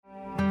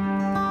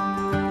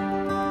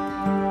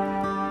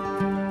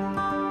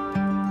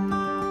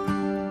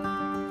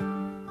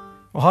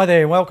Well, hi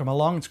there, welcome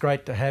along. It's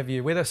great to have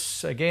you with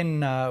us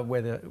again,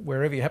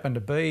 wherever you happen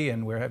to be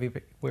and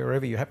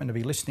wherever you happen to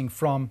be listening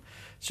from.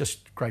 It's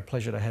just a great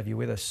pleasure to have you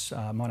with us.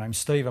 My name's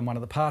Steve. I'm one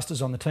of the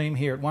pastors on the team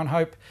here at One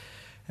Hope,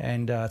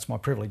 and it's my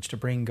privilege to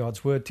bring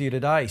God's Word to you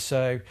today.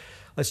 So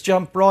let's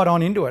jump right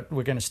on into it.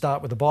 We're going to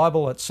start with the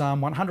Bible at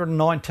Psalm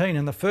 119,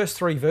 and the first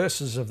three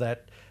verses of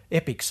that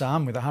epic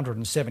psalm with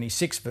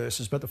 176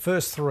 verses, but the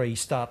first three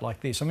start like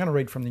this. I'm going to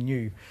read from the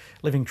New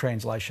Living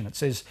Translation. It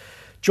says,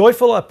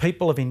 "Joyful are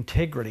people of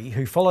integrity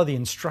who follow the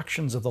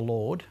instructions of the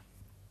Lord.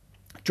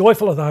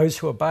 Joyful are those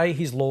who obey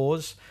his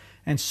laws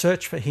and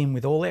search for him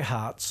with all their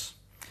hearts.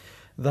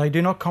 They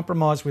do not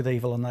compromise with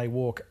evil, and they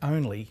walk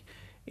only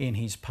in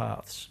his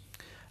paths."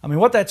 I mean,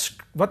 what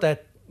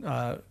that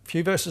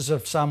few verses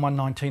of Psalm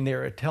 119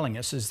 there are telling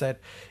us is that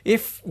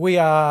if we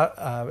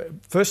are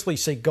firstly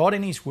seek God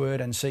in his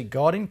word and seek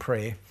God in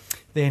prayer,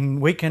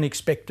 then we can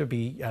expect to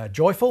be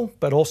joyful,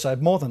 but also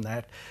more than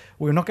that,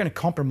 we're not going to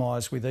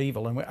compromise with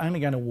evil, and we're only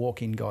going to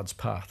walk in God's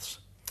paths.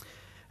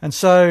 And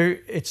so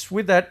it's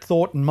with that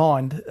thought in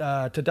mind,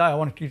 today I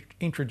want to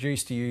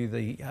introduce to you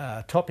the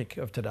topic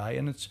of today,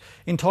 and it's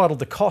entitled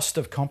The Cost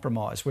of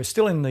Compromise. We're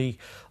still in the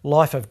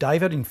life of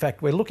David. In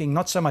fact, we're looking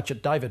not so much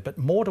at David, but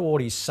more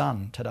toward his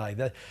son today,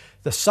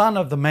 the son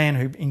of the man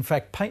who in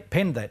fact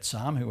penned that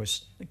psalm, who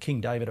was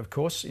King David, of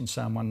course, in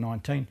Psalm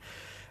 119.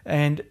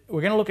 And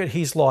we're going to look at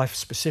his life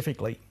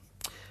specifically.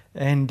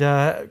 And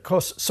of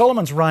course,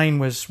 Solomon's reign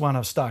was one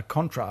of stark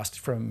contrast,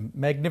 from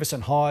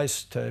magnificent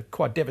highs to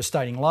quite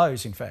devastating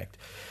lows, in fact,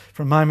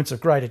 from moments of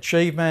great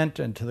achievement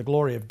and to the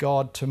glory of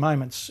God to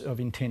moments of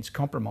intense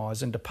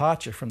compromise and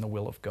departure from the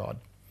will of God.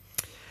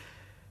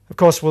 Of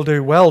course, we'll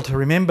do well to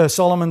remember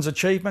Solomon's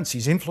achievements,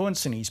 his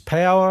influence and his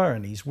power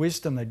and his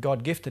wisdom that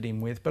God gifted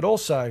him with, but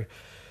also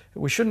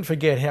we shouldn't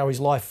forget how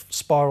his life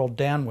spiralled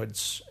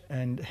downwards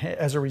and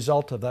as a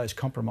result of those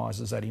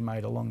compromises that he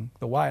made along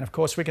the way. And of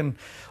course, we can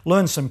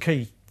learn some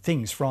key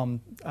things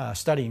from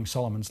studying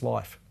Solomon's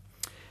life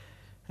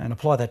and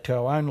apply that to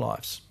our own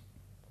lives.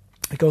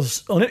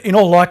 Because in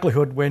all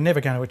likelihood, we're never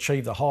going to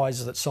achieve the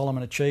highs that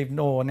Solomon achieved,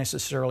 nor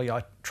necessarily,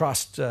 I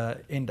trust,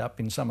 end up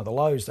in some of the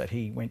lows that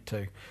he went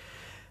to.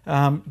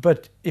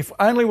 But if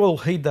only we'll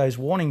heed those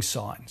warning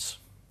signs,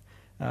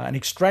 and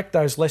extract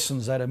those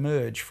lessons that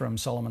emerge from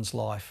Solomon's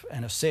life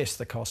and assess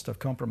the cost of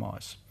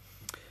compromise.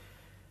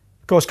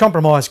 Of course,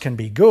 compromise can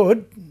be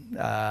good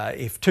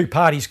if two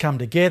parties come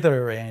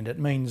together and it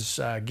means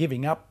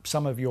giving up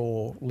some of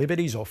your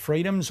liberties or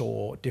freedoms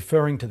or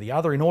deferring to the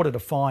other in order to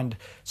find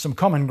some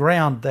common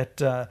ground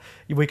that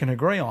we can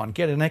agree on,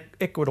 get an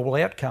equitable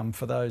outcome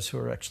for those who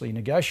are actually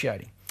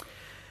negotiating.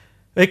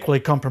 Equally,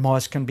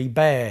 compromise can be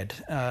bad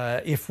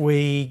if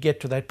we get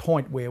to that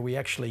point where we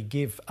actually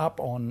give up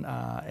on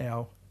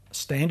our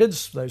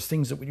standards, those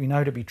things that we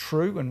know to be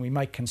true, and we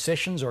make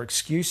concessions or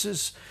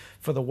excuses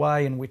for the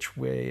way in which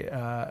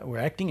we're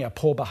acting, our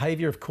poor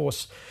behaviour. Of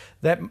course,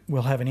 that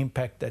will have an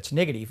impact that's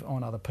negative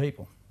on other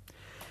people.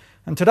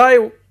 And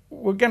today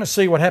we're going to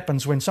see what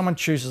happens when someone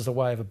chooses the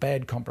way of a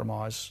bad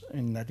compromise,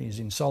 and that is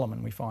in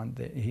Solomon, we find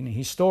that in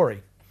his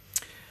story.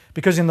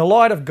 Because in the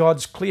light of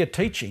God's clear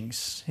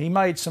teachings, he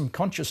made some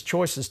conscious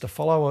choices to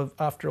follow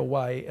after a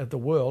way of the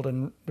world,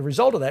 and the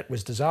result of that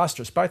was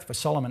disastrous, both for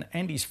Solomon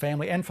and his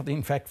family, and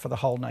in fact for the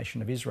whole nation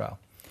of Israel.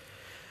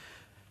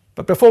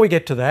 But before we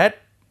get to that,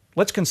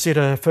 let's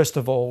consider, first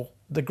of all,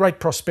 the great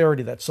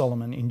prosperity that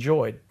Solomon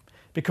enjoyed,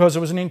 because it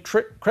was an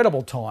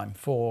incredible time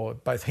for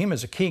both him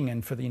as a king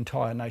and for the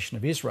entire nation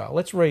of Israel.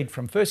 Let's read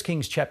from 1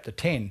 Kings chapter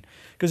 10,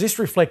 because this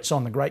reflects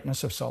on the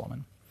greatness of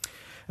Solomon.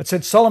 It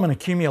said, "Solomon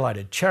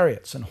accumulated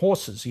chariots and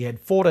horses. He had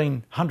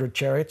 1,400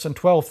 chariots and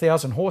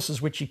 12,000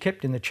 horses, which he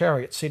kept in the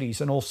chariot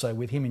cities and also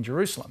with him in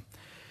Jerusalem.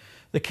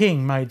 The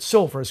king made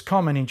silver as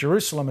common in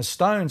Jerusalem as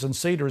stones, and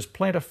cedar as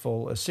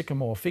plentiful as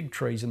sycamore fig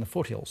trees in the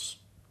foothills.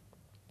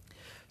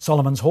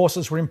 Solomon's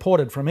horses were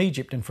imported from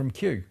Egypt and from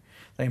Kew.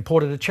 They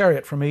imported a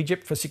chariot from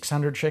Egypt for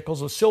 600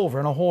 shekels of silver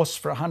and a horse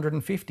for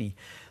 150.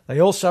 They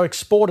also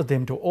exported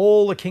them to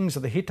all the kings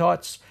of the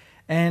Hittites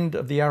and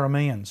of the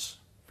Arameans."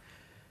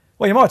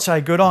 Well, you might say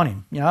good on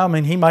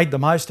him. He made the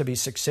most of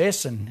his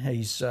success and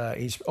his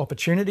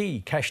opportunity. He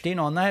cashed in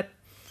on that.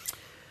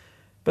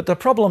 But the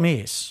problem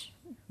is,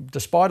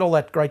 despite all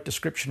that great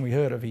description we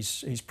heard of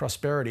his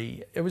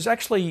prosperity, it was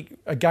actually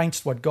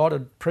against what God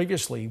had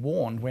previously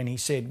warned when he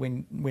said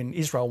when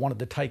Israel wanted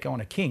to take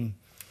on a king.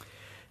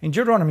 In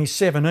Deuteronomy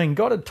 17,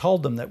 God had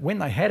told them that when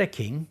they had a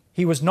king,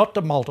 he was not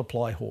to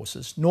multiply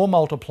horses, nor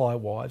multiply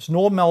wives,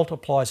 nor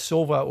multiply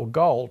silver or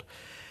gold.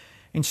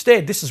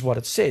 Instead, this is what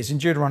it says in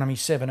Deuteronomy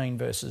 17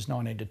 verses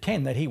 19 to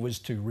 10, that he was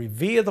to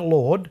revere the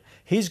Lord,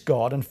 his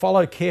God, and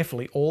follow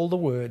carefully all the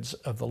words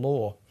of the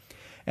law,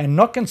 and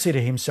not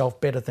consider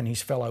himself better than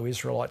his fellow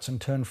Israelites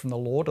and turn from the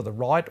law to the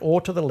right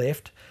or to the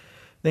left.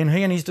 Then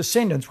he and his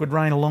descendants would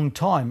reign a long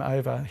time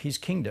over his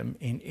kingdom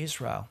in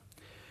Israel.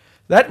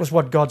 That was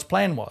what God's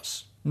plan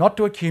was, not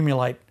to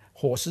accumulate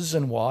horses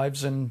and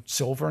wives and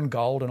silver and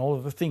gold and all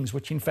of the things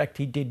which in fact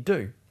he did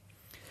do.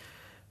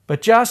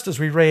 But just as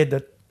we read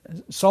that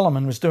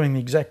Solomon was doing the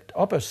exact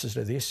opposite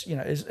of this.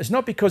 It's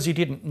not because he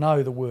didn't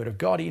know the word of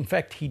God. In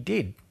fact, he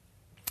did.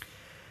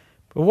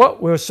 But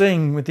what we're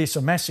seeing with this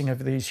amassing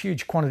of these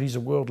huge quantities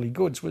of worldly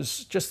goods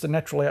was just the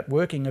natural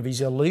outworking of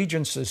his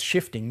allegiances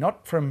shifting,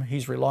 not from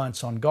his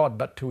reliance on God,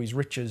 but to his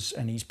riches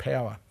and his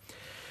power.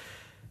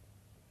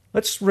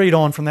 Let's read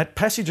on from that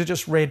passage I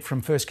just read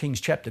from 1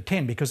 Kings chapter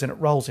 10, because then it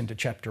rolls into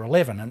chapter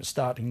 11 and it's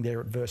starting there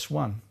at verse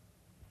 1.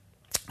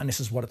 And this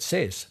is what it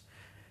says.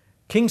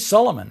 King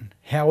Solomon,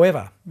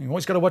 however, you've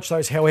always got to watch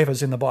those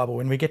howevers in the Bible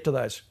when we get to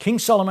those. King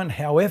Solomon,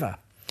 however,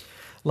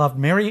 loved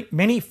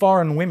many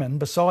foreign women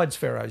besides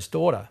Pharaoh's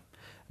daughter,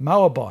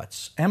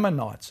 Moabites,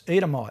 Ammonites,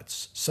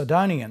 Edomites,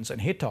 Sidonians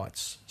and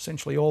Hittites,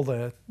 essentially all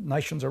the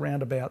nations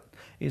around about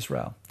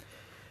Israel.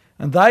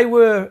 And they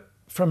were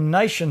from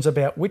nations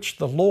about which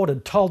the Lord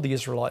had told the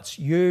Israelites,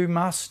 you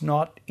must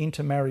not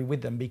intermarry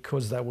with them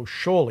because they will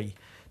surely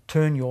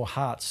turn your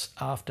hearts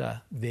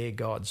after their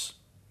gods.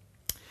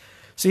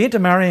 See,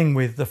 intermarrying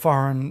with the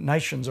foreign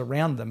nations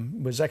around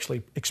them was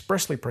actually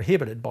expressly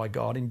prohibited by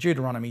God. In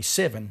Deuteronomy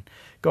 7,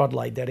 God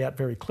laid that out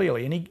very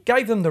clearly, and he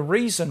gave them the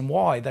reason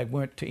why they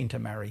weren't to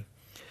intermarry.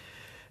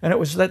 And it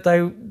was that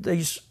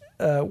these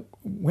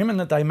women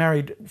that they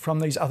married from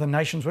these other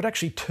nations would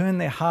actually turn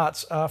their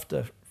hearts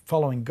after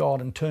following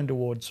God and turn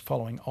towards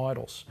following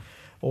idols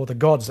or the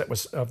gods that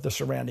was of the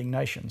surrounding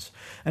nations.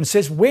 And it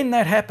says when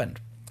that happened,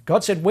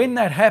 God said when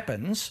that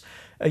happens,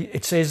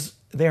 it says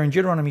there in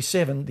Deuteronomy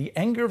 7, the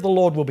anger of the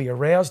Lord will be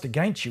aroused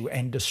against you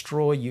and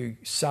destroy you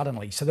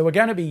suddenly. So there were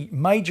going to be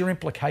major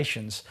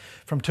implications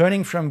from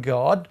turning from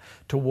God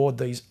toward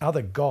these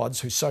other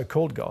gods, who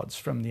so-called gods,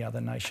 from the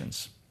other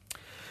nations.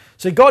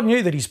 So God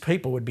knew that his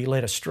people would be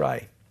led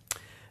astray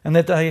and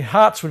that their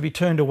hearts would be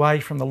turned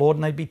away from the Lord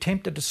and they'd be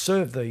tempted to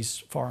serve these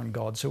foreign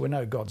gods who were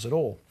no gods at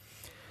all,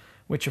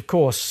 which of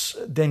course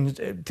then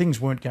things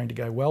weren't going to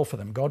go well for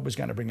them. God was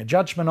going to bring a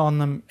judgment on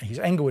them, his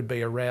anger would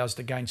be aroused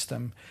against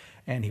them,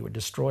 and he would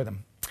destroy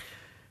them.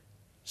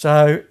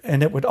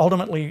 And it would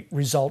ultimately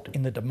result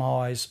in the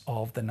demise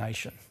of the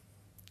nation.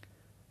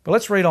 But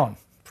let's read on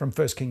from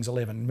 1 Kings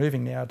 11,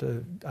 moving now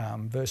to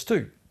verse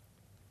 2.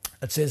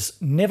 It says,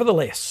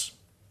 nevertheless,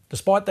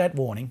 despite that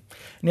warning,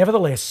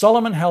 nevertheless,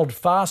 Solomon held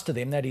fast to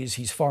them, that is,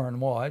 his foreign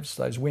wives,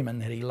 those women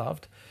that he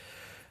loved.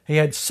 He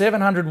had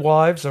 700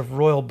 wives of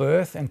royal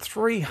birth and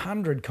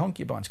 300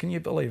 concubines. Can you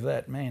believe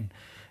that, man?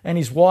 And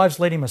his wives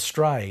led him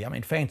astray. I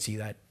mean, fancy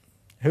that.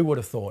 Who would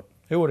have thought?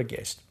 Who would have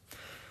guessed?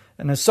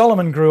 And as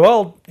Solomon grew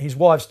old, his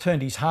wives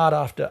turned his heart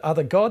after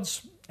other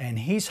gods, and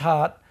his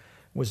heart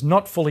was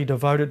not fully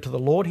devoted to the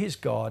Lord his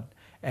God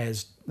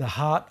as the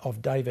heart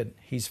of David,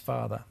 his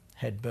father,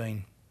 had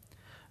been.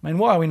 I mean,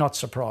 why are we not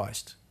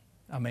surprised?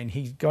 I mean,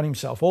 he got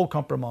himself all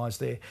compromised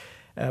there.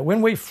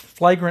 When we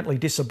flagrantly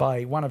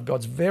disobey one of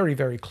God's very,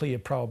 very clear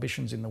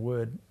prohibitions in the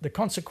Word, the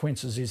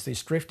consequences is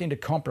this drift into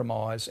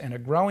compromise and a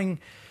growing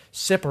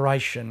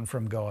separation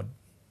from God.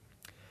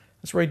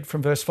 Let's read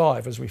from verse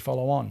 5 as we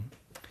follow on.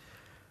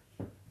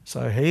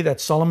 So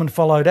that Solomon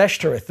followed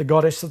Ashtoreth, the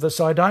goddess of the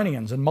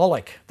Sidonians, and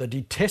Moloch, the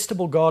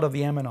detestable god of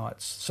the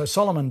Ammonites. So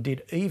Solomon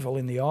did evil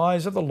in the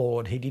eyes of the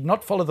Lord. He did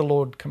not follow the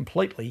Lord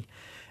completely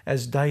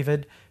as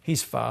David,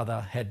 his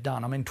father, had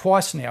done. I mean,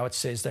 twice now it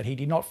says that he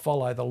did not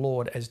follow the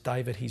Lord as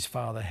David, his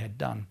father, had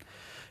done.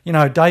 You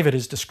know, David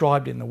is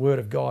described in the Word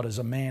of God as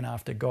a man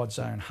after God's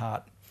own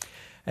heart.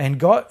 And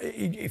God,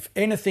 if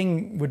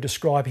anything would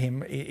describe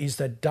him, is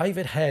that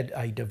David had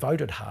a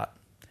devoted heart.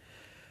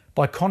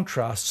 By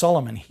contrast,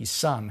 Solomon, his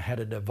son, had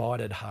a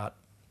divided heart.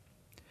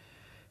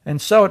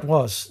 And so it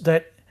was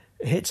that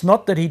it's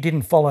not that he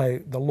didn't follow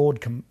the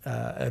Lord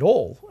at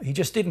all. He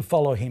just didn't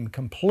follow him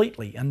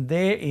completely. And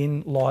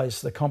therein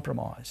lies the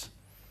compromise.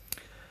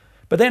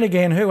 But then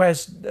again, who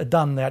has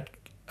done that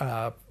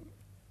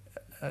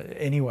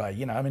anyway?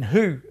 You know, I mean,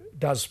 who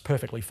does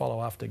perfectly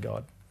follow after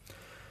God?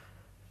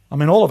 I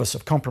mean, all of us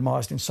have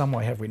compromised in some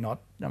way, have we not?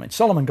 I mean,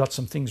 Solomon got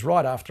some things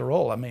right after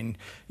all. I mean,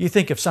 you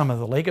think of some of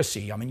the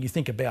legacy. I mean, you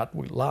think about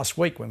last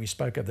week when we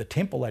spoke of the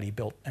temple that he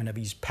built and of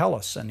his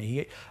palace, and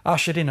he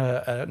ushered in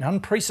an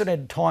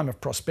unprecedented time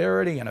of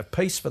prosperity and of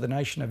peace for the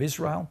nation of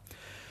Israel.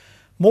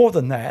 More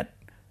than that,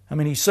 I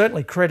mean, he's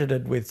certainly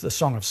credited with the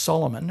Song of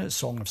Solomon, a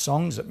Song of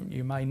Songs,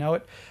 you may know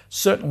it,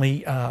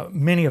 certainly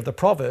many of the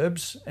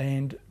Proverbs,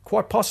 and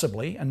quite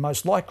possibly, and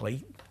most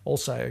likely,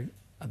 also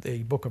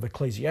the book of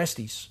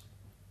Ecclesiastes.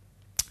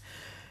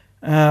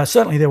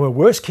 Certainly there were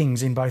worse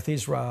kings in both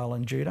Israel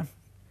and Judah.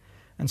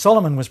 And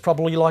Solomon was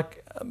probably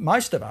like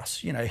most of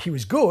us. You know, he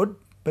was good,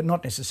 but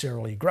not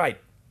necessarily great.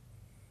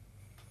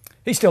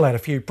 He still had a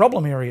few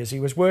problem areas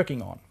he was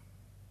working on.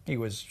 He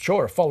was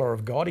sure a follower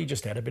of God, he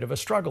just had a bit of a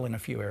struggle in a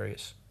few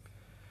areas.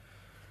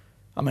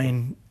 I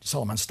mean,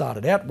 Solomon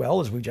started out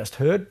well, as we just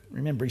heard.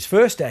 Remember, his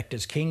first act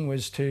as king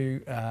was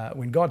to,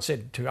 when God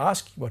said to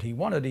ask what he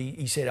wanted,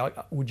 he said,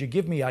 would you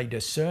give me a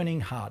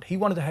discerning heart? He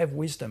wanted to have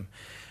wisdom.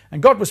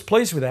 And God was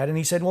pleased with that, and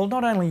he said, well,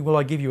 not only will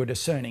I give you a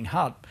discerning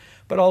heart,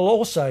 but I'll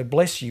also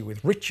bless you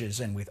with riches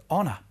and with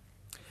honour.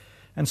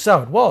 And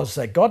so it was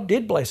that God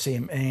did bless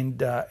him,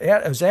 and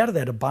it was out of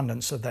that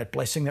abundance of that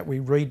blessing that we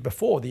read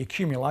before, the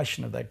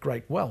accumulation of that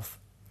great wealth.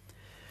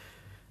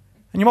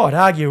 And you might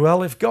argue,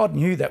 well, if God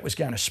knew that was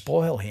going to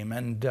spoil him,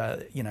 and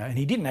and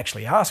he didn't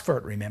actually ask for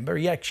it, remember,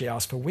 he actually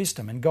asked for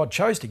wisdom, and God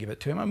chose to give it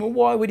to him. Well,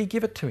 why would he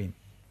give it to him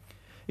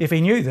if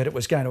he knew that it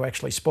was going to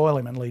actually spoil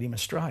him and lead him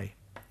astray?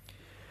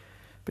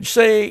 But you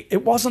see,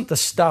 it wasn't the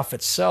stuff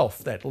itself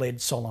that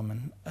led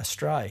Solomon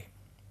astray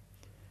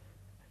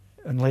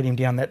and led him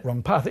down that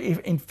wrong path.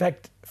 In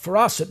fact, for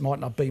us, it might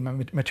not be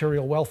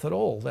material wealth at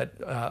all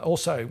that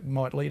also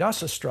might lead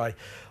us astray.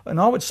 And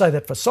I would say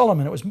that for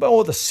Solomon, it was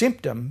more the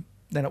symptom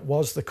than it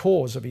was the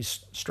cause of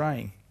his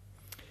straying.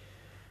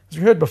 As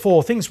we heard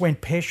before, things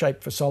went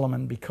pear-shaped for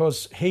Solomon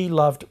because he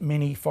loved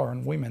many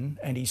foreign women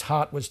and his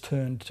heart was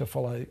turned to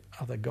follow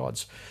other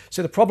gods.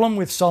 So the problem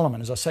with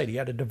Solomon, as I said, he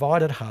had a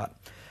divided heart.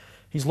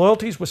 His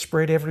loyalties were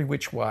spread every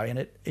which way, and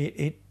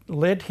it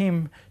led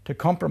him to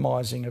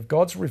compromising of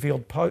God's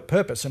revealed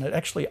purpose, and it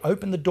actually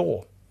opened the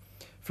door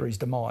for his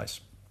demise.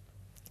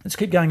 Let's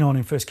keep going on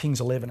in 1 Kings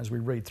 11 as we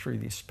read through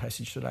this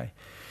passage today.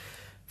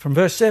 From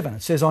verse 7,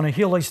 it says, on a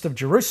hill east of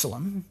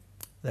Jerusalem,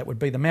 that would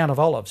be the Mount of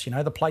Olives,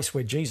 the place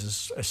where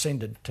Jesus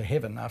ascended to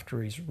heaven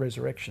after his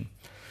resurrection.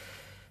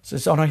 It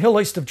says, on a hill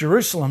east of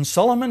Jerusalem,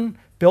 Solomon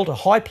built a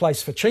high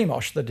place for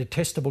Chemosh, the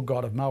detestable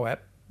god of Moab.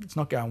 It's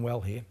not going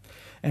well here.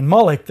 And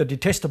Molech, the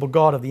detestable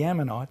god of the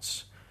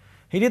Ammonites.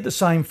 He did the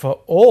same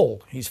for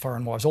all his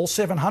foreign wives, all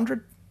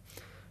 700,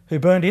 who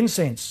burned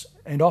incense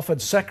and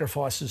offered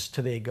sacrifices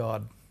to their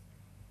god.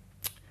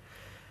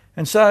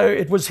 And so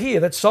it was here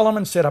that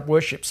Solomon set up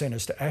worship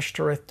centres to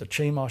Ashtoreth, to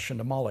Chemosh and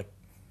to Molech.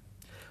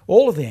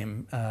 All of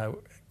them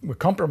were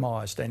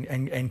compromised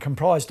and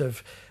comprised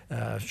of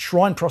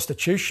shrine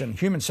prostitution,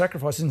 human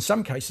sacrifices, in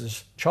some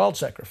cases child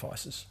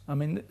sacrifices. I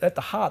mean, at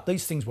the heart,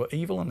 these things were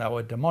evil and they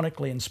were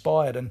demonically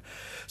inspired. And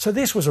so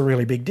this was a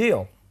really big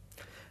deal.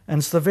 And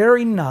it's the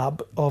very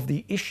nub of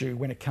the issue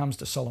when it comes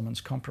to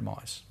Solomon's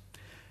compromise.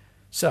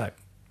 So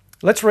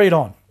let's read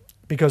on,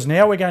 because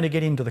now we're going to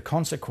get into the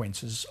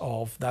consequences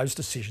of those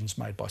decisions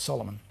made by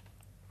Solomon.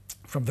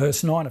 From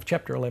verse 9 of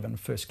chapter 11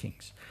 of 1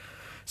 Kings.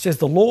 It says,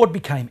 the Lord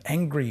became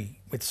angry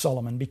with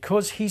Solomon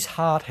because his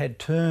heart had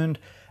turned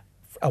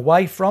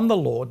away from the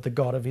Lord, the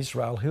God of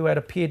Israel, who had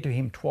appeared to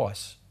him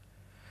twice.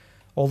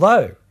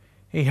 Although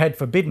he had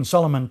forbidden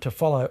Solomon to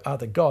follow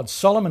other gods,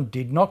 Solomon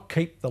did not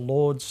keep the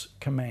Lord's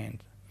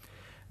command.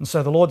 And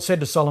so the Lord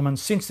said to Solomon,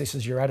 since this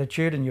is your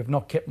attitude and you have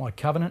not kept my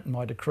covenant and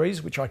my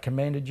decrees, which I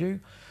commanded you,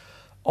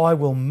 I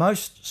will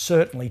most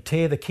certainly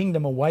tear the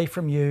kingdom away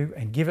from you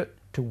and give it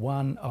to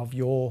one of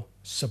your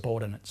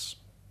subordinates.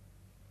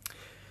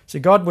 So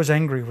God was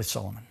angry with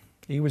Solomon.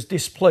 He was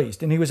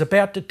displeased and he was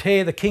about to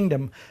tear the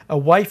kingdom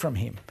away from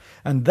him.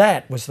 And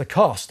that was the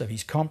cost of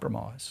his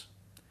compromise.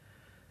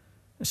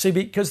 See,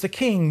 because the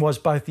king was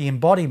both the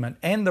embodiment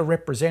and the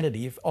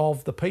representative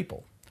of the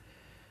people.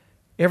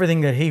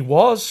 Everything that he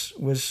was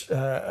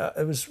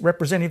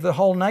representative of the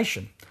whole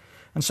nation.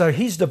 And so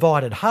his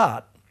divided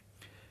heart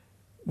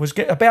was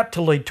about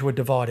to lead to a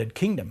divided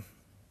kingdom.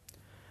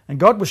 And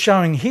God was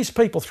showing his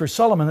people through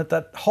Solomon that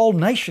that whole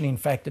nation, in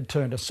fact, had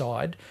turned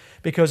aside,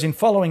 because in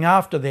following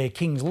after their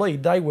king's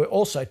lead, they were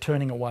also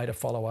turning away to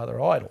follow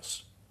other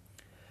idols.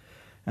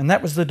 And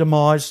that was the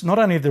demise not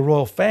only of the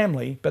royal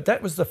family, but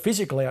that was the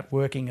physical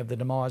outworking of the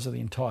demise of the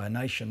entire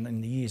nation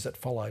in the years that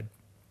followed.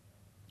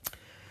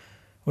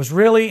 It was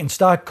really in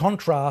stark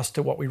contrast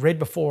to what we read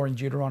before in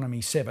Deuteronomy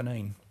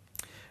 17,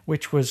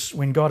 which was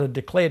when God had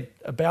declared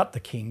about the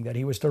king that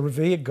he was to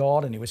revere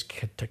God and he was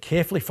to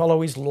carefully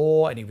follow his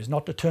law and he was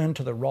not to turn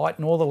to the right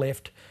nor the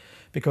left,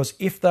 because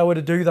if they were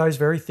to do those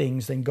very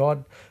things, then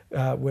God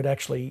would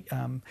actually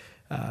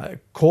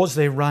cause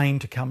their reign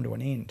to come to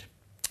an end.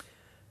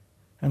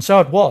 And so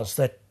it was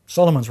that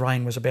Solomon's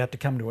reign was about to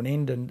come to an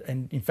end,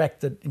 and in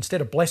fact, that instead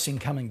of blessing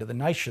coming to the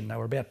nation, they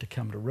were about to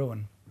come to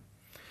ruin.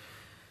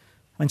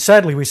 And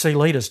sadly, we see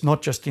leaders,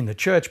 not just in the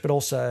church, but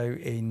also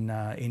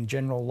in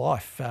general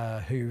life,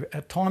 who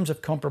at times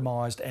have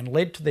compromised and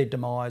led to their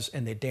demise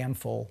and their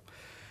downfall.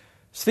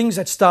 It's things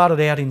that started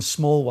out in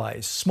small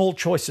ways, small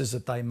choices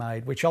that they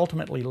made, which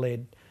ultimately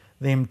led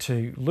them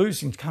to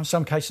lose, in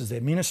some cases,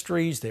 their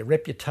ministries, their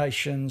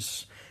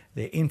reputations,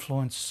 their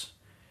influence,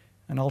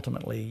 and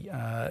ultimately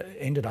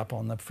ended up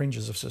on the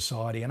fringes of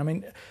society. And I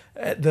mean,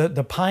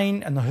 the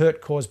pain and the hurt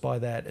caused by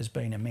that has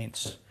been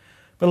immense.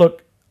 But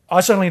look, I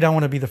certainly don't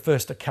want to be the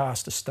first to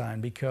cast a stone,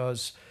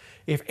 because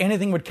if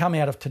anything would come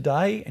out of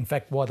today, in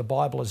fact, why the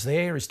Bible is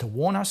there, is to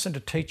warn us and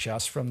to teach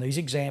us from these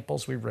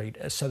examples we read,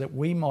 so that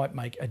we might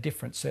make a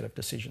different set of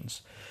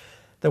decisions,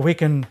 that we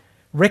can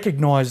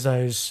recognise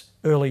those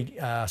early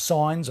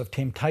signs of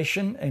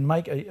temptation and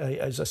make,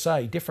 as I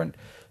say,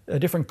 a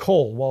different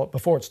call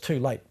before it's too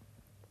late.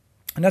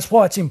 And that's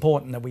why it's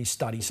important that we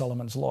study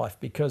Solomon's life,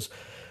 because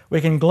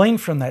we can glean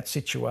from that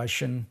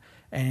situation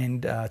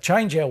and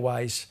change our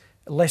ways,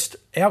 lest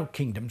our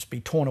kingdoms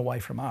be torn away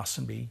from us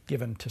and be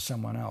given to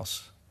someone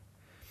else.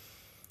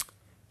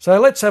 So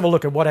let's have a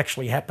look at what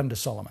actually happened to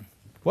Solomon.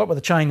 What were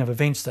the chain of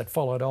events that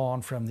followed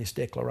on from this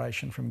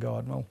declaration from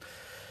God? Well,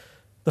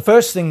 the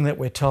first thing that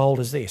we're told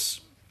is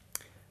this,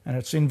 and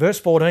it's in verse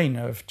 14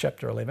 of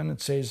chapter 11.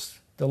 It says,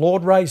 "The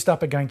Lord raised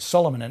up against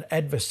Solomon an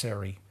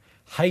adversary,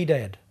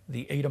 Hadad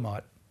the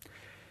Edomite."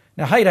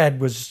 Now, Hadad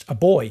was a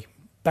boy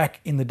back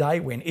in the day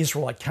when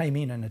Israel came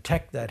in and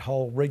attacked that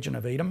whole region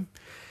of Edom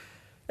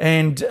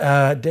and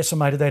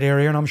decimated that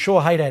area. And I'm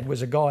sure Hadad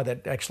was a guy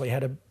that actually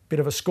had a bit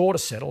of a score to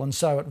settle, and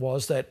so it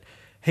was that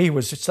he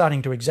was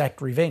starting to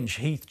exact revenge.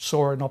 He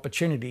saw an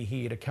opportunity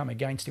here to come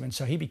against him, and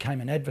so he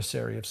became an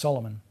adversary of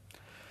Solomon.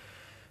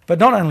 But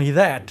not only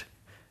that,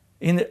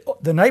 in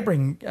the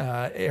neighbouring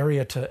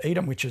area to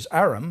Edom, which is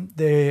Aram,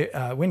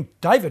 when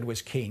David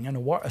was king,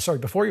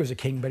 before he was a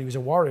king, but he was a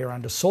warrior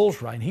under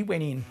Saul's reign, he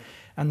went in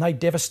and they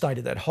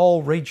devastated that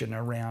whole region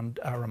around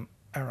Aram.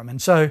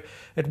 And so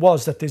it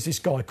was that there's this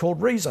guy called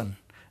Rezon.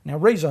 Now,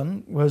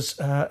 Rezon was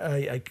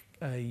a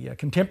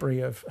contemporary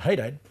of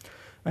Hadad,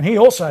 and he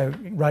also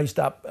raised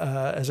up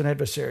as an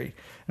adversary.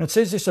 And it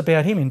says this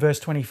about him in verse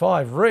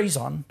 25.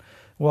 Rezon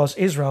was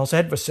Israel's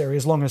adversary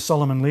as long as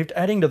Solomon lived,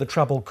 adding to the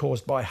trouble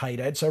caused by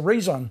Hadad. So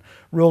Rezon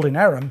ruled in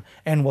Aram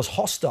and was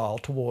hostile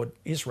toward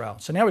Israel.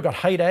 So now we've got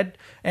Hadad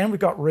and we've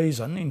got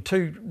Rezon in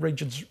two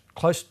regions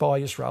close by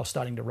Israel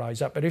starting to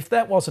rise up. But if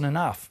that wasn't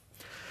enough,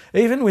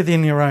 even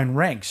within their own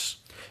ranks,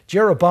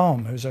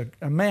 Jeroboam, who's a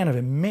man of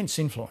immense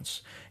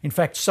influence, in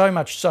fact so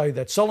much so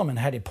that Solomon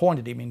had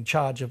appointed him in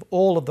charge of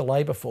all of the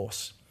labour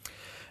force.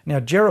 Now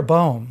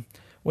Jeroboam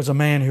was a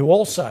man who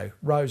also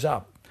rose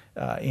up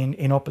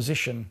in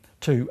opposition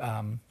to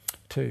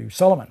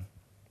Solomon.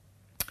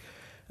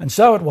 And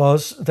so it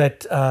was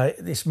that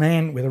this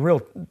man with a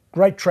real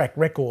great track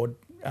record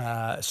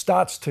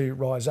starts to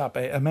rise up,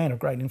 a man of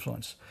great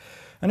influence.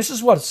 And this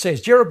is what it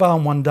says.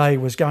 Jeroboam one day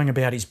was going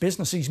about his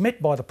business. He's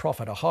met by the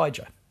prophet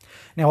Ahijah.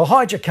 Now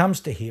Ahijah comes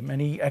to him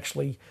and he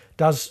actually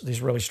does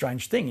this really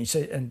strange thing. He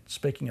said, and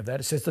speaking of that,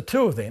 it says the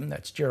two of them,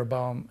 that's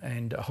Jeroboam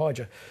and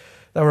Ahijah,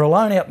 they were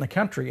alone out in the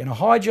country, and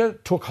Ahijah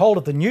took hold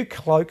of the new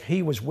cloak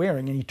he was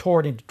wearing and he tore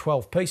it into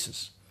 12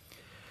 pieces.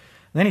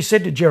 And then he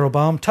said to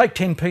Jeroboam, "Take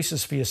 10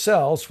 pieces for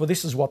yourselves, for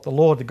this is what the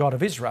Lord, the God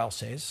of Israel,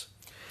 says.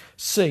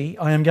 See,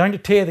 I am going to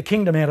tear the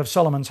kingdom out of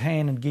Solomon's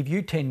hand and give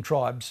you 10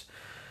 tribes.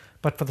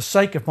 But for the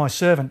sake of my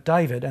servant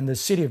David and the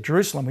city of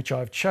Jerusalem, which I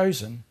have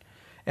chosen,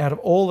 out of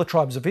all the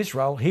tribes of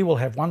Israel, he will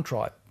have 1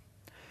 tribe.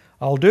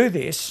 I'll do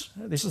this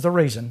is the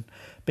reason,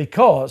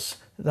 because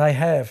they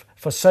have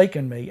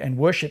forsaken me and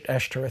worshipped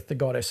Ashtoreth, the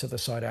goddess of the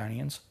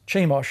Sidonians,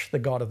 Chemosh, the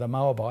god of the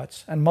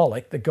Moabites, and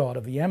Molech, the god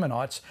of the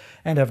Ammonites,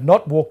 and have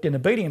not walked in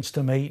obedience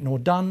to me, nor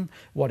done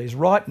what is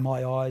right in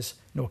my eyes,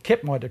 nor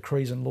kept my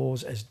decrees and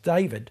laws, as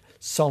David,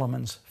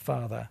 Solomon's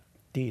father,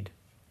 did."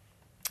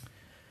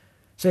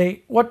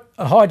 See, what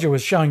Ahijah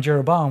was showing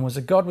Jeroboam was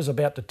that God was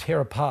about to tear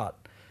apart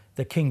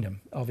the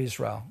kingdom of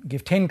Israel,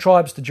 give 10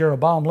 tribes to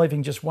Jeroboam,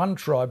 leaving just 1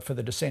 tribe for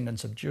the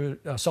descendants of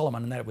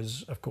Solomon, and that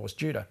was, of course,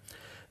 Judah,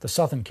 the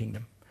southern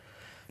kingdom.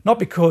 Not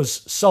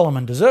because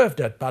Solomon deserved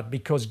it, but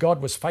because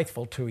God was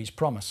faithful to his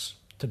promise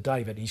to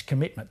David, his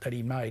commitment that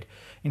he made.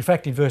 In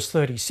fact, in verse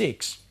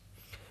 36,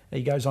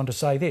 he goes on to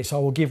say this, "I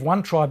will give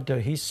 1 tribe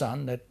to his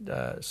son,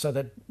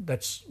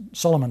 that's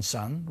Solomon's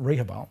son,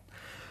 Rehoboam,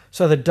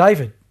 so that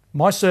David,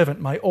 my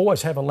servant, may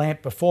always have a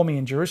lamp before me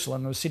in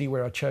Jerusalem, the city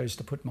where I chose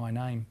to put my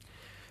name."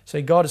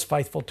 See, God is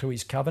faithful to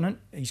his covenant,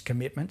 his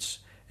commitments,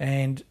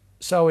 and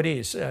so it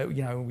is.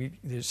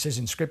 It says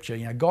in Scripture,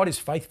 God is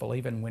faithful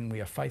even when we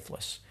are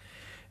faithless.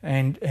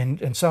 And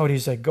so it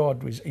is that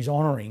God is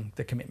honouring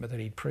the commitment that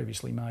he'd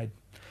previously made.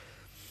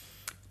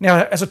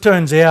 Now, as it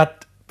turns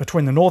out,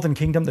 between the northern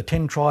kingdom, the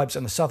 10 tribes,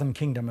 and the southern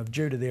kingdom of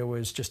Judah, there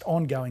was just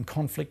ongoing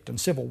conflict and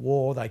civil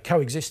war. They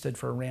coexisted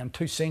for around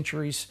 2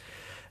 centuries.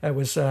 It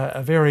was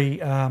a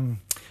very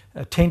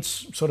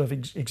tense sort of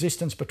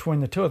existence between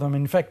the two of them.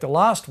 In fact, the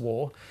last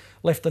war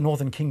left the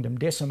northern kingdom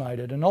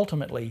decimated, and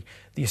ultimately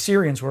the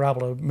Assyrians were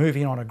able to move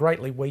in on a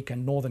greatly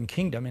weakened northern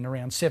kingdom in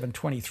around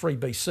 723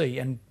 BC,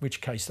 in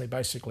which case they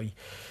basically,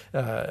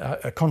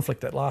 a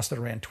conflict that lasted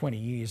around 20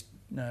 years,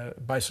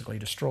 basically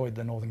destroyed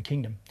the northern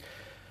kingdom.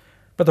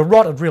 But the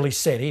rot had really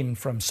set in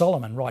from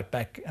Solomon right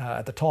back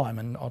at the time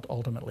and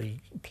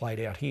ultimately played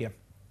out here.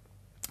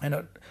 And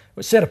it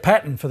set a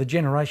pattern for the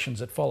generations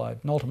that followed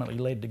and ultimately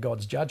led to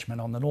God's judgment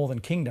on the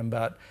northern kingdom.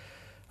 But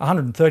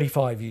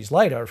 135 years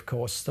later, of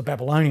course, the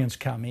Babylonians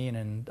come in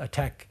and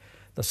attack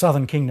the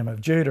southern kingdom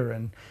of Judah,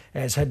 and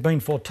as had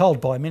been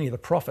foretold by many of the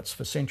prophets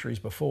for centuries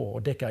before,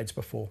 or decades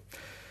before.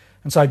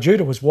 And so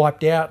Judah was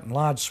wiped out, and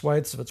large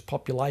swathes of its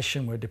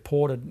population were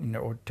deported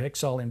or to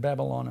exile in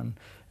Babylon,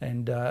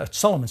 and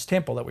Solomon's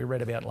temple that we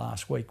read about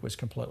last week was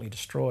completely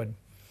destroyed.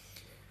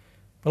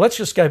 But let's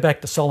just go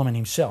back to Solomon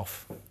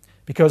himself,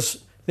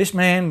 because this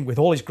man, with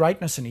all his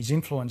greatness and his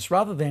influence,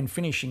 rather than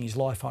finishing his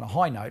life on a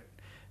high note,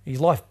 his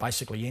life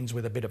basically ends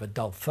with a bit of a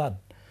dull thud.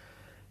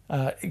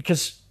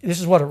 Because this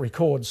is what it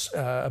records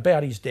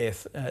about his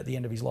death at the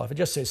end of his life. It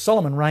just says,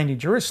 Solomon reigned in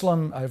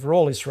Jerusalem over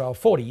all Israel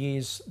 40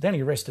 years. Then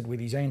he rested with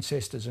his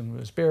ancestors and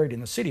was buried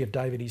in the city of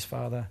David, his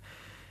father.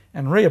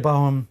 And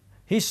Rehoboam,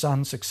 his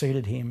son,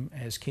 succeeded him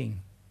as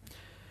king.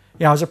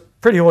 Yeah, it was a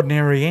pretty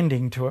ordinary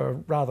ending to a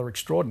rather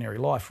extraordinary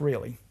life,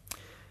 really.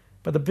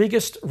 But the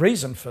biggest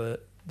reason for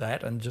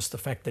that, and just the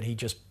fact that he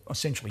just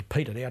essentially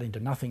petered out into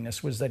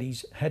nothingness, was that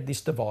he's had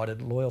this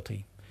divided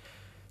loyalty.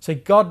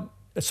 See,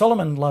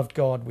 Solomon loved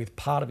God with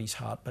part of his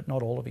heart, but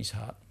not all of his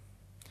heart.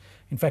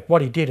 In fact,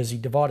 what he did is he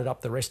divided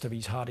up the rest of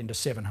his heart into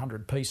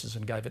 700 pieces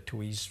and gave it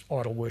to his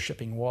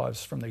idol-worshipping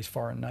wives from these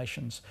foreign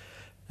nations.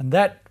 And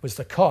that was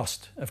the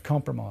cost of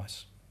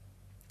compromise.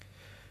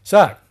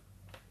 So,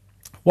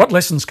 what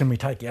lessons can we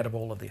take out of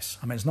all of this?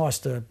 I mean, it's nice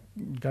to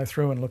go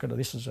through and look at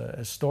this as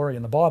a story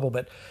in the Bible,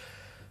 but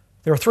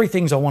there are three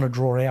things I want to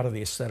draw out of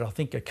this that I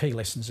think are key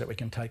lessons that we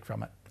can take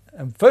from it.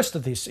 And first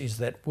of this is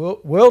that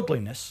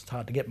worldliness, it's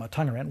hard to get my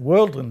tongue around,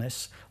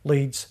 worldliness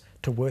leads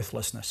to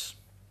worthlessness.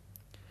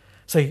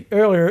 See,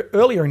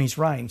 earlier in his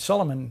reign,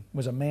 Solomon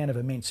was a man of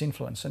immense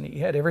influence, and he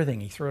had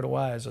everything. He threw it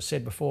away, as I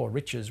said before: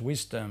 riches,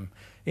 wisdom,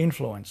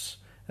 influence,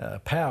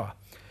 power.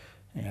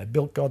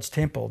 Built God's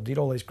temple, did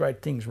all these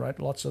great things, wrote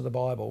lots of the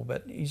Bible.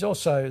 But he's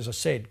also, as I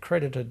said,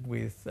 credited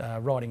with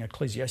writing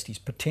Ecclesiastes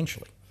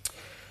potentially.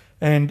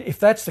 And if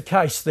that's the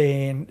case,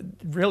 then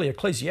really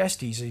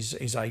Ecclesiastes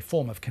is a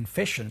form of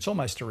confession. It's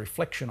almost a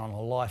reflection on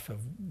a life of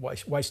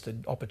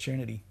wasted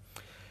opportunity.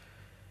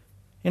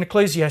 In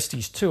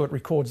Ecclesiastes 2, it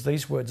records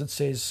these words. It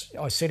says,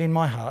 "I said in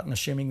my heart," and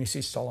assuming this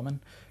is Solomon,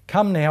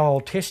 "Come now, I'll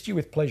test you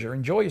with pleasure,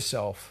 enjoy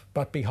yourself.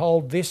 But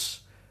behold, this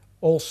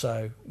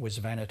also was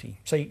vanity."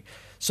 See,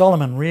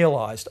 Solomon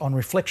realised on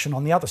reflection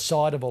on the other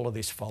side of all of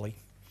this folly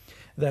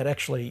that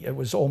actually it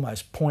was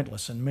almost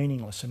pointless and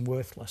meaningless and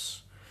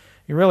worthless.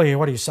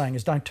 What he's saying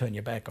is, don't turn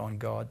your back on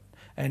God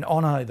and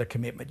honour the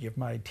commitment you've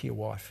made to your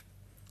wife.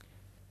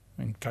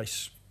 In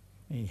case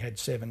he had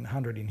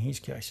 700 in his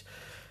case.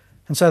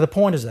 And so the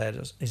point is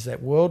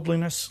that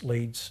worldliness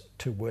leads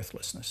to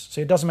worthlessness.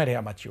 See, it doesn't matter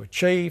how much you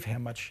achieve,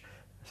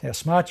 how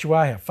smart you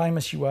are, how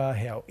famous you are,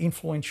 how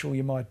influential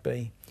you might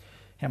be,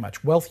 how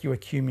much wealth you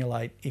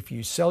accumulate. If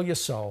you sell your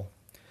soul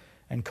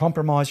and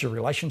compromise your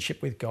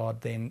relationship with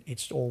God, then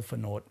it's all for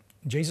naught.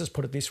 Jesus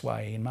put it this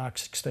way in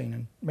Matthew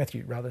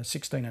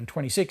 16 and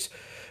 26,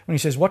 when he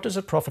says, "What does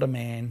it profit a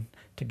man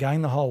to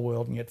gain the whole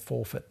world and yet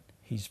forfeit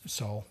his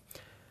soul?"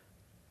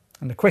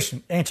 And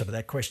the answer to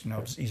that question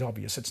is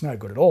obvious. It's no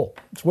good at all.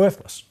 It's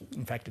worthless.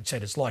 In fact, it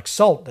said it's like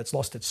salt that's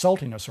lost its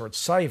saltiness or its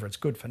savour. It's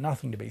good for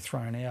nothing to be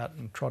thrown out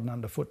and trodden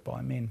underfoot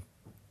by men.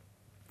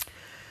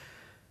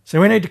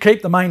 So we need to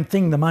keep the main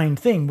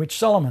thing, which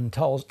Solomon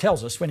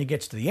tells us when he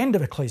gets to the end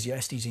of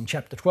Ecclesiastes in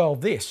chapter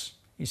 12, this.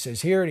 He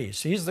says, here it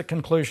is. Here's the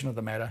conclusion of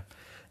the matter.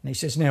 And he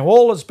says, "Now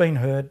all has been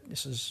heard."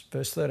 This is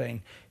verse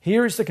 13.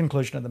 "Here is the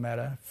conclusion of the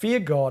matter. Fear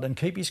God and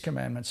keep his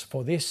commandments,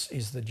 for this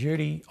is the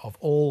duty of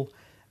all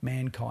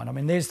mankind." I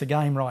mean, there's the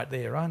game right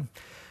there, right?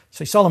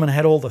 See, Solomon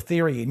had all the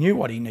theory. He knew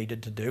what he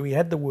needed to do. He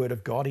had the word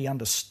of God. He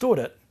understood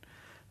it,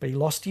 but he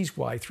lost his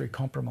way through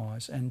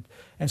compromise. And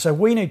so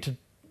we need to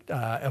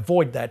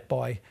avoid that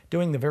by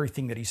doing the very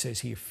thing that he says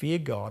here: fear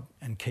God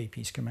and keep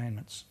his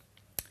commandments.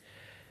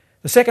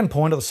 The second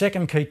point, or the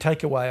second key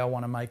takeaway I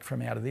want to make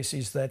from out of this,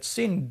 is that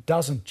sin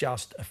doesn't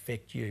just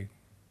affect you.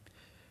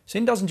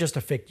 Sin doesn't just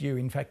affect you.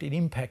 In fact, it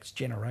impacts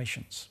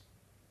generations.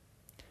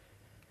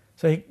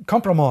 See,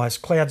 compromise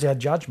clouds our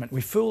judgment.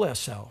 We fool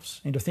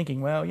ourselves into thinking,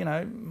 well,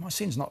 my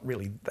sin's not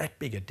really that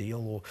big a deal,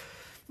 or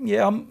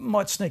yeah, I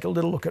might sneak a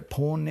little look at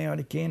porn now and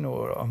again,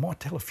 or I might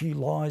tell a few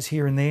lies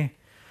here and there.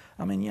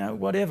 I mean,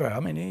 whatever. I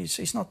mean,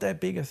 it's not that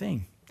big a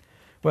thing.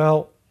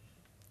 Well,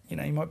 you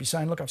might be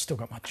saying, look, I've still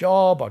got my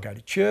job, I go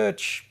to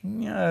church,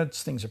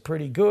 things are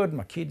pretty good,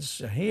 my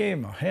kids are here,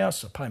 my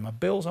house, I pay my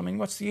bills. I mean,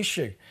 what's the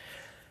issue?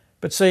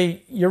 But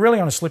see, you're really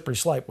on a slippery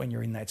slope when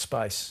you're in that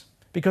space,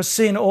 because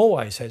sin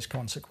always has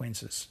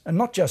consequences, and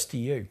not just to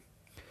you.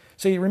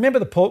 See, remember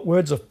the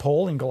words of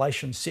Paul in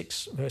Galatians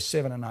 6, verse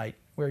 7 and 8,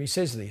 where he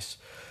says this: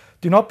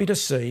 "Do not be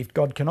deceived,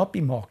 God cannot be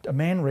mocked. A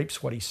man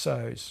reaps what he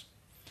sows.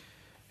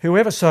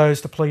 Whoever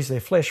sows to please their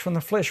flesh, from the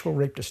flesh will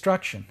reap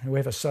destruction.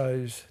 Whoever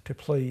sows to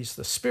please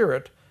the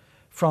Spirit,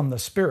 from the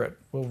Spirit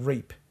will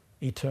reap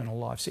eternal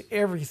life." See,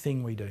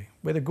 everything we do,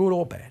 whether good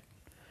or bad,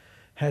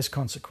 has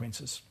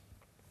consequences.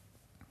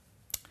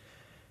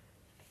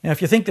 Now,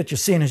 if you think that your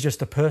sin is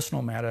just a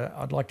personal matter,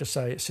 I'd like to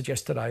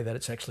suggest today that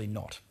it's actually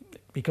not,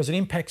 because it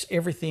impacts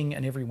everything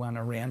and everyone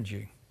around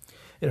you.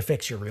 It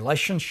affects your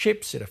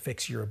relationships, it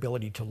affects your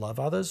ability to love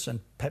others, and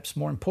perhaps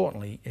more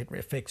importantly, it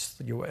affects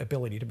your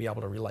ability to be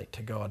able to relate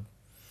to God.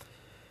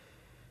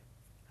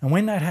 And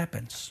when that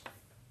happens,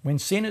 when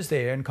sin is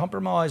there and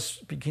compromise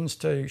begins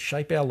to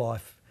shape our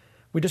life,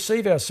 we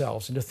deceive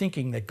ourselves into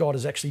thinking that God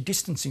has actually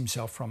distanced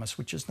himself from us,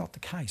 which is not the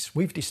case.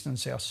 We've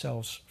distanced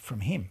ourselves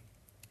from him.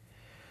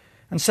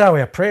 And so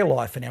our prayer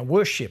life and our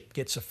worship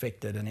gets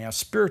affected, and our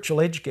spiritual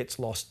edge gets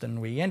lost,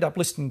 and we end up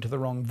listening to the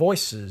wrong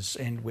voices,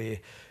 and we're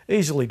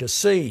easily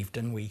deceived,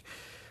 and we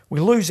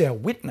lose our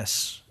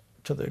witness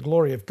to the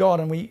glory of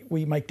God, and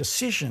we make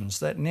decisions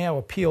that now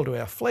appeal to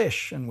our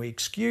flesh, and we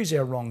excuse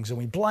our wrongs, and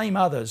we blame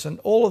others, and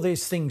all of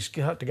these things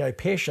start to go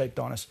pear-shaped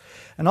on us,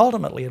 and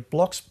ultimately it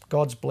blocks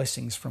God's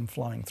blessings from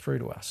flowing through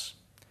to us.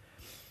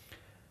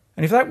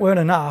 And if that weren't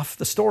enough,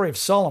 the story of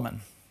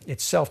Solomon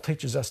itself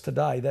teaches us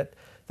today that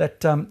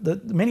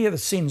many of the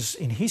sins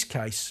in his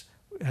case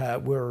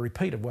were a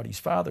repeat of what his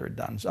father had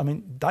done. I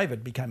mean,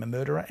 David became a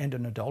murderer and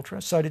an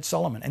adulterer, so did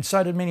Solomon, and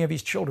so did many of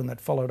his children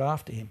that followed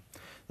after him.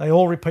 They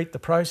all repeat the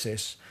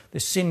process, the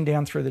sin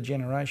down through the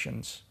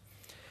generations.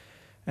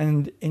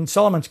 And in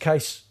Solomon's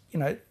case,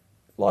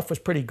 life was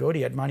pretty good.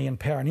 He had money and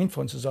power and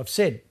influence, as I've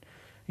said.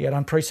 He had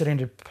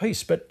unprecedented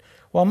peace. But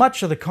while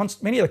many of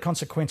the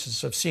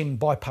consequences of sin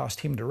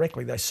bypassed him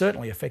directly, they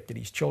certainly affected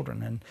his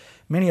children. And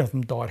many of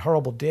them died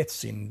horrible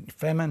deaths in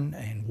famine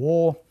and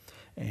war.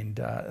 And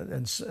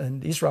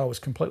Israel was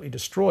completely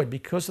destroyed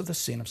because of the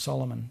sin of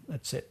Solomon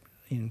that set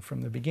in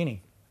from the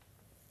beginning.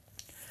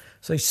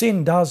 So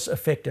sin does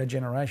affect our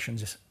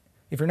generations.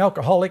 If you're an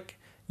alcoholic,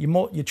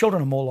 your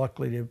children are more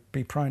likely to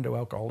be prone to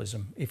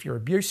alcoholism. If you're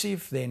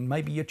abusive, then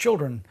maybe your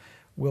children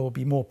will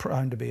be more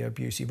prone to be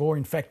abusive, or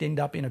in fact end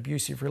up in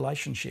abusive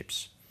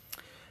relationships.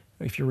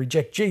 If you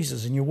reject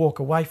Jesus and you walk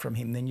away from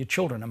him, then your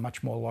children are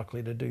much more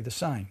likely to do the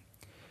same.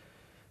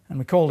 And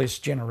we call this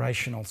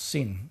generational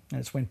sin. And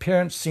it's when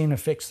parents' sin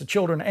affects the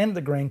children and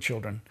the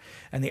grandchildren.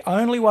 And the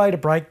only way to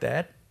break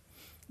that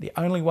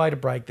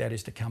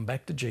is to come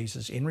back to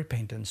Jesus in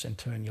repentance and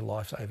turn your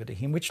life over to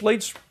him, which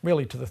leads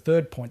really to the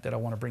third point that I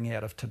want to bring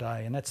out of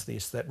today, and that's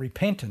this, that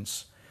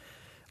repentance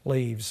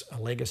leaves a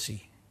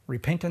legacy.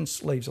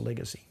 Repentance leaves a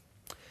legacy.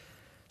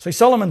 See,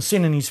 Solomon's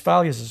sin and his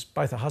failures as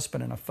both a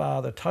husband and a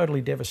father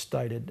totally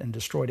devastated and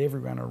destroyed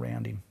everyone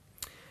around him.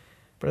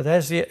 But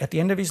at the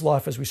end of his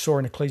life, as we saw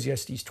in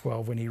Ecclesiastes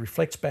 12, when he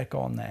reflects back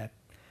on that,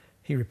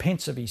 he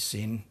repents of his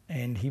sin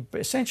and he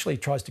essentially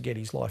tries to get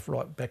his life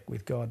right back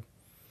with God.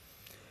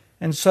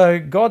 And so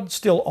God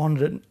still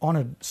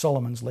honoured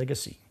Solomon's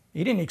legacy.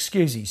 He didn't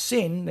excuse his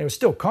sin. There were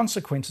still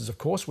consequences, of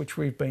course, which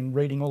we've been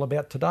reading all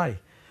about today.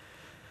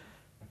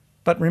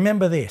 But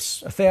remember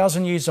this,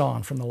 1,000 years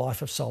on from the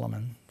life of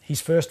Solomon, his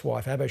first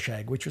wife,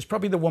 Abishag, which was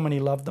probably the woman he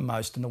loved the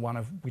most and the one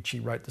of which he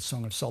wrote the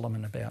Song of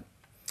Solomon about.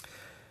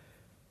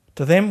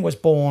 To them was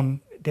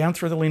born, down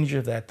through the lineage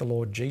of that, the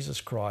Lord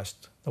Jesus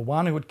Christ, the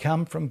one who would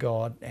come from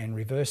God and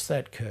reverse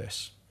that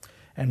curse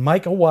and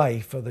make a way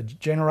for the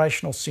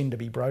generational sin to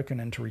be broken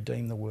and to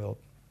redeem the world.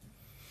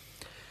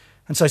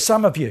 And so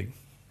some of you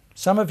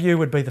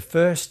would be the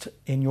first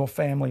in your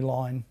family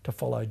line to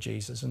follow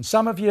Jesus. And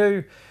some of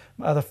you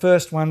are the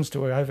first ones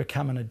to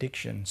overcome an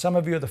addiction. Some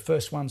of you are the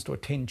first ones to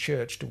attend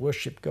church, to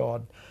worship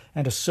God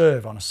and to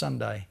serve on a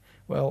Sunday.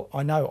 Well,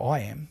 I know I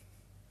am.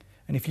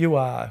 And if you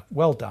are,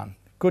 well done.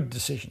 Good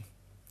decision.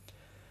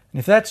 And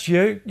if that's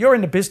you, you're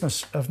in the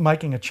business of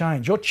making a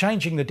change. You're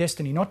changing the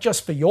destiny, not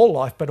just for your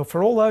life, but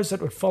for all those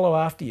that would follow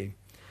after you.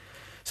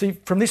 See,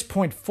 from this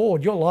point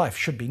forward, your life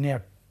should be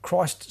now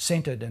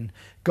Christ-centered and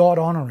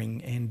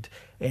God-honouring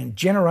and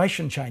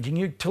generation-changing.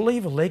 You to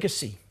leave a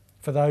legacy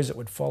for those that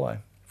would follow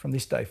from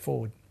this day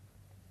forward.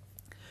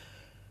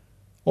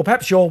 Or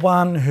perhaps you're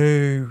one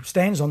who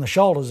stands on the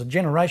shoulders of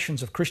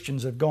generations of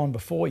Christians that have gone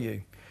before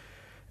you.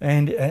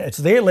 And it's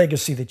their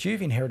legacy that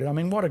you've inherited. I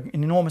mean, what an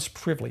enormous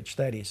privilege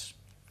that is.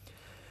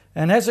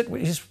 And as it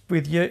is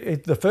with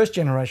you, the first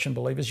generation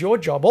believers, your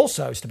job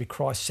also is to be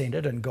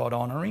Christ-centered and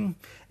God-honouring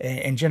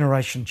and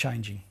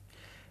generation-changing.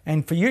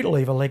 And for you to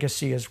leave a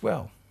legacy as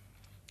well.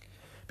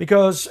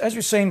 Because as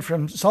we've seen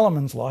from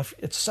Solomon's life,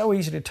 it's so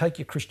easy to take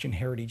your Christian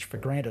heritage for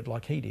granted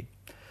like he did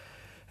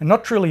and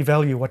not truly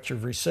value what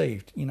you've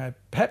received.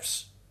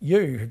 Perhaps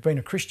you who've been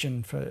a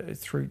Christian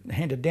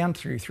handed down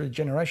through the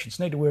generations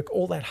need to work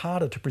all that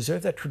harder to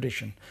preserve that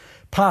tradition,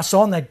 pass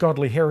on that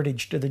godly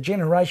heritage to the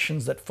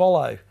generations that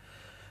follow.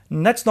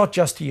 And that's not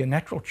just to your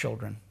natural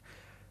children.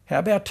 How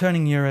about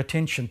turning your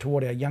attention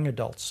toward our young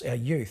adults, our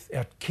youth,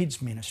 our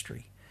kids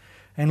ministry,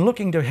 and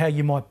looking to how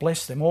you might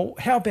bless them? Or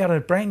how about a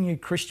brand new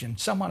Christian,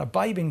 a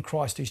babe in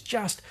Christ who's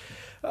just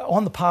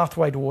on the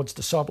pathway towards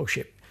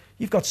discipleship?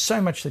 You've got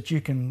so much that you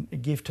can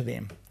give to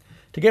them,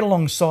 to get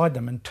alongside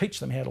them and teach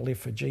them how to live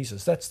for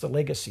Jesus. That's the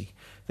legacy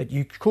that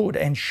you could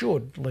and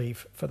should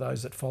leave for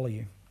those that follow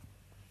you.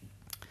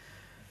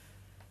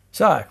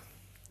 So,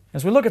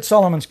 as we look at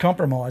Solomon's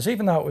compromise,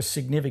 even though it was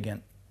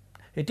significant,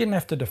 it didn't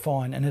have to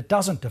define, and it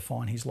doesn't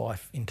define his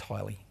life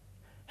entirely.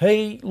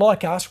 He,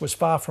 like us, was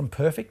far from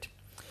perfect.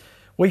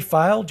 We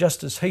failed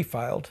just as he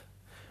failed.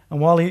 And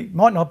while he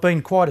might not have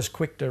been quite as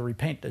quick to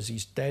repent as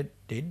his dad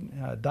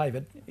did,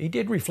 David, he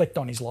did reflect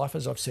on his life,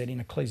 as I've said in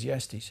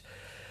Ecclesiastes.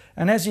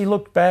 And as he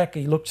looked back,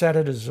 he looks at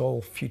it as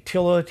all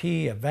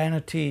futility, a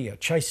vanity, a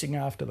chasing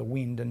after the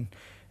wind. And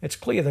it's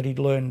clear that he'd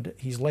learned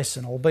his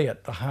lesson,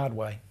 albeit the hard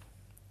way.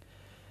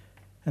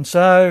 And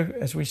so,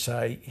 as we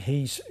say,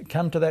 he's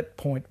come to that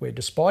point where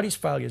despite his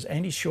failures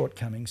and his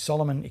shortcomings,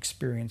 Solomon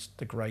experienced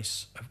the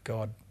grace of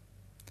God.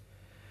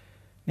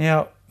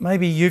 Now,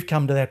 maybe you've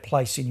come to that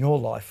place in your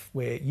life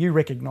where you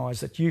recognise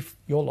that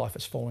your life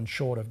has fallen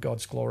short of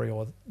God's glory,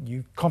 or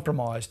you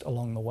compromised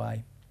along the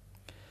way.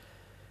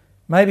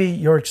 Maybe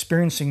you're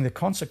experiencing the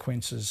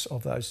consequences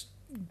of those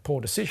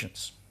poor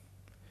decisions.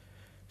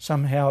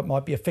 Somehow it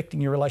might be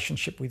affecting your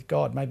relationship with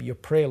God. Maybe your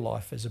prayer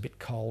life is a bit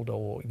cold,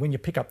 or when you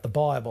pick up the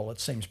Bible it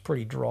seems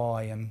pretty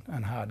dry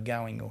and hard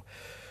going, or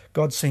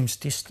God seems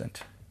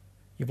distant.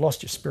 You've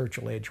lost your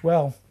spiritual edge.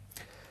 Well,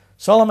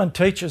 Solomon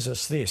teaches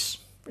us this.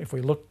 If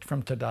we look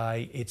from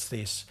today, it's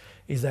this,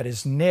 is that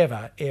it's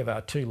never,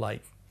 ever too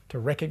late to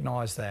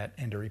recognise that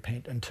and to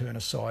repent and turn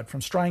aside from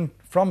straying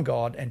from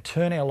God and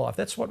turn our life.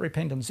 That's what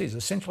repentance is,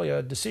 essentially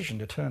a decision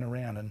to turn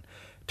around and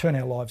turn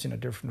our lives in a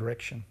different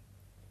direction.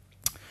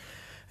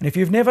 And if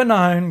you've never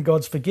known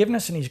God's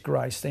forgiveness and his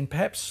grace, then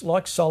perhaps,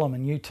 like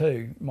Solomon, you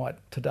too might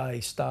today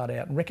start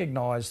out and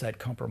recognise that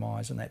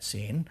compromise and that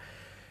sin.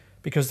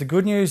 Because the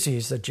good news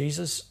is that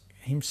Jesus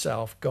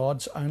himself,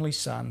 God's only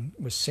Son,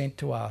 was sent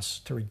to us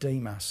to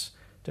redeem us,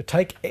 to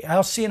take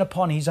our sin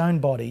upon his own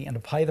body and to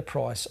pay the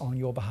price on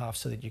your behalf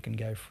so that you can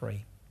go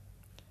free.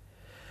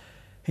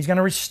 He's going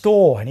to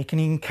restore, and he can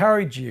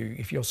encourage you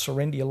if you'll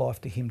surrender your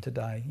life to him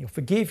today. He'll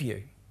forgive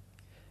you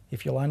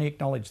if you'll only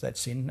acknowledge that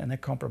sin and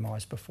that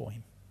compromise before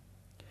him.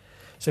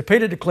 So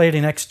Peter declared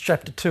in Acts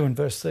chapter 2 and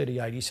verse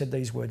 38, he said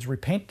these words,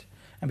 "Repent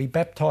and be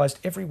baptised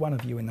every one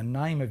of you in the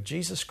name of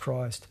Jesus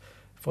Christ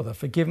for the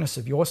forgiveness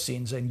of your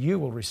sins, and you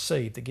will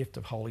receive the gift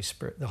of the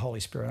Holy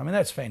Spirit." I mean,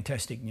 that's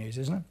fantastic news,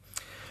 isn't it?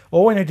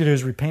 All we need to do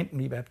is repent and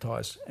be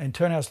baptised and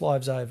turn our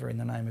lives over in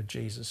the name of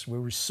Jesus.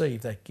 We'll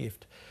receive that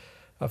gift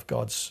of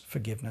God's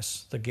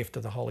forgiveness, the gift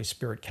of the Holy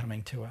Spirit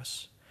coming to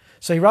us.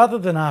 See, rather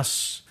than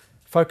us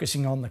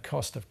focusing on the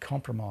cost of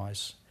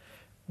compromise,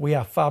 we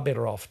are far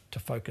better off to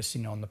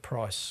focusing on the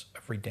price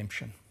of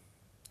redemption.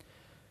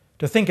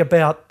 To think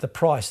about the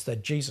price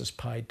that Jesus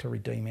paid to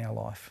redeem our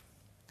life.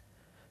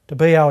 To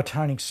be our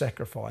atoning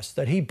sacrifice,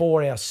 that he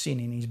bore our sin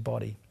in his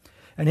body.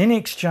 And in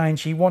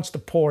exchange, he wants to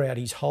pour out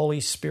his Holy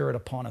Spirit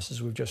upon us, as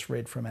we've just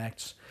read from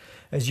Acts,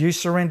 as you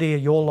surrender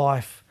your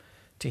life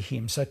to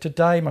him. So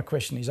today, my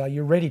question is, are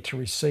you ready to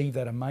receive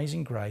that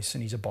amazing grace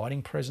and his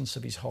abiding presence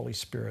of his Holy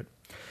Spirit?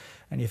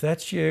 And if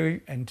that's you,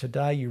 and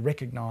today you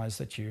recognise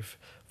that you've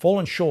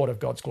fallen short of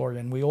God's glory,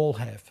 and we all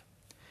have,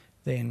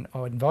 then I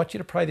would invite you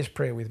to pray this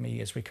prayer with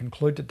me as we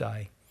conclude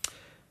today.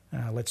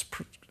 Let's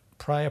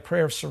pray a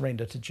prayer of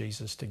surrender to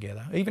Jesus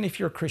together. Even if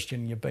you're a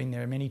Christian, you've been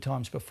there many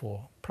times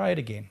before, pray it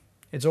again.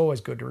 It's always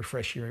good to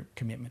refresh your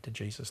commitment to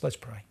Jesus. Let's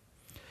pray.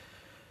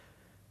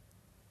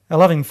 Our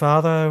loving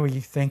Father, we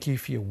thank you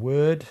for your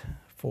word,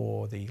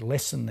 for the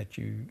lesson that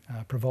you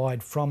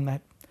provide from that.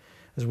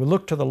 As we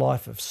look to the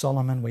life of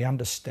Solomon, we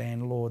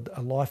understand, Lord,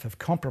 a life of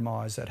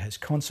compromise that has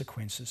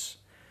consequences.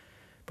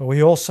 But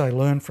we also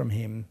learn from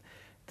him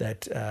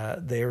that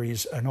there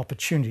is an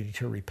opportunity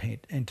to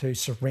repent and to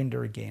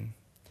surrender again.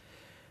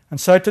 And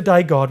so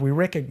today, God, we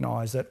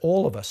recognise that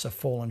all of us have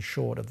fallen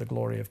short of the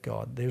glory of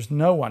God. There's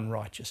no one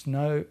righteous,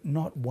 no,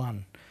 not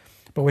one.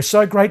 But we're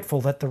so grateful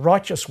that the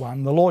righteous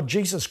one, the Lord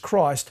Jesus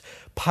Christ,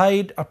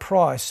 paid a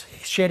price,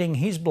 shedding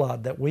his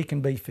blood that we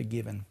can be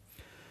forgiven.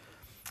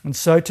 And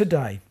so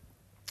today,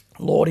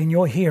 Lord, in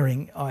your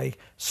hearing, I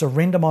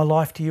surrender my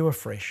life to you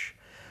afresh.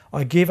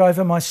 I give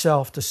over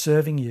myself to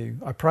serving you.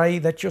 I pray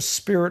that your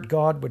Spirit,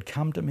 God, would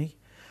come to me.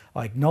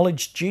 I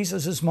acknowledge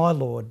Jesus as my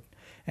Lord.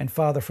 And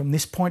Father, from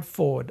this point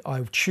forward,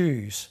 I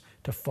choose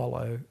to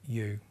follow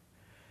you.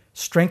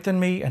 Strengthen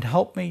me and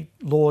help me,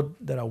 Lord,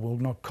 that I will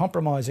not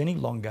compromise any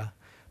longer,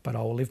 but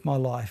I will live my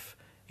life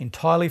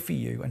entirely for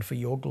you and for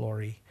your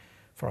glory.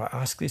 For I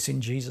ask this in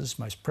Jesus'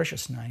 most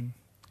precious name.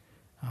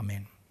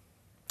 Amen.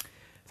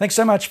 Thanks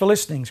so much for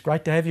listening. It's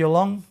great to have you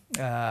along.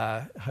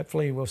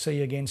 Hopefully we'll see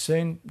you again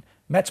soon.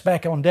 Matt's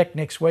back on deck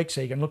next week,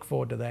 so you can look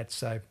forward to that.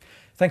 So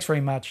thanks very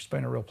much. It's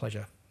been a real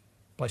pleasure.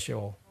 Bless you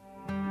all.